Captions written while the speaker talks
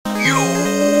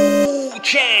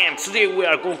crates. Today we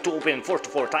are going to open 4 to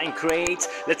 4 time crates.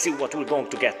 Let's see what we're going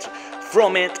to get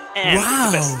from it, and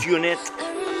the best unit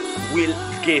will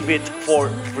give it for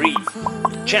free.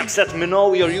 Champs, let me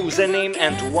know your username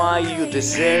and why you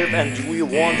deserve and we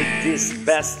want this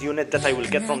best unit that I will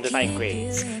get from the time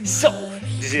crates. So,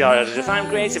 these are the time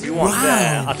crates. If you want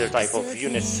other type of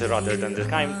units rather than the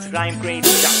time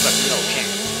crates, just let me know,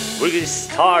 champs. We'll get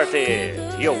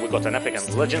started. Yo, we got an epic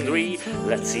and legendary.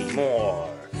 Let's see more.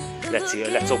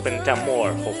 Let's open 10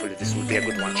 more. Hopefully this will be a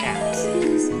good one, champs.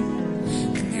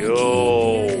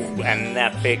 Yo, an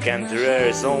epic and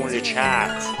rares only,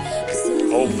 chat.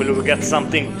 Hopefully we get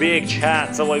something big,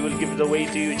 chat, so I will give it away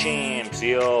to you, champs.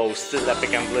 Yo, still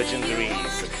epic and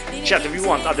legendaries. Chat, if you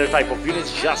want other type of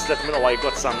units, just let me know. I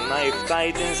got some knife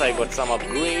titans, I got some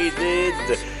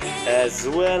upgraded as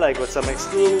well, I got some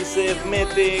exclusive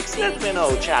mythics. Let me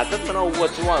know, chat, let me know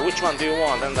which one do you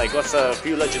want, and I got a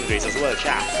few legendaries as well,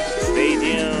 chat. Stay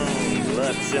tuned,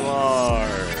 let's see more.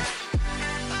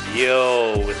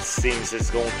 Yo, it seems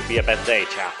it's going to be a bad day,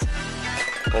 chat.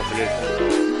 Hopefully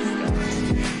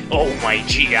oh my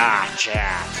god,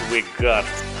 chat, we got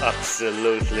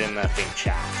absolutely nothing,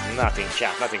 chat. Nothing,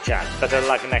 chat. Better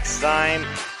luck next time.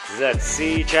 Let's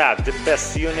see, chat, the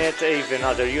best unit, even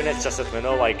other units, just let me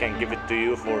know, I can give it to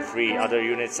you for free. Other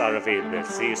units are available.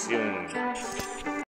 See you soon.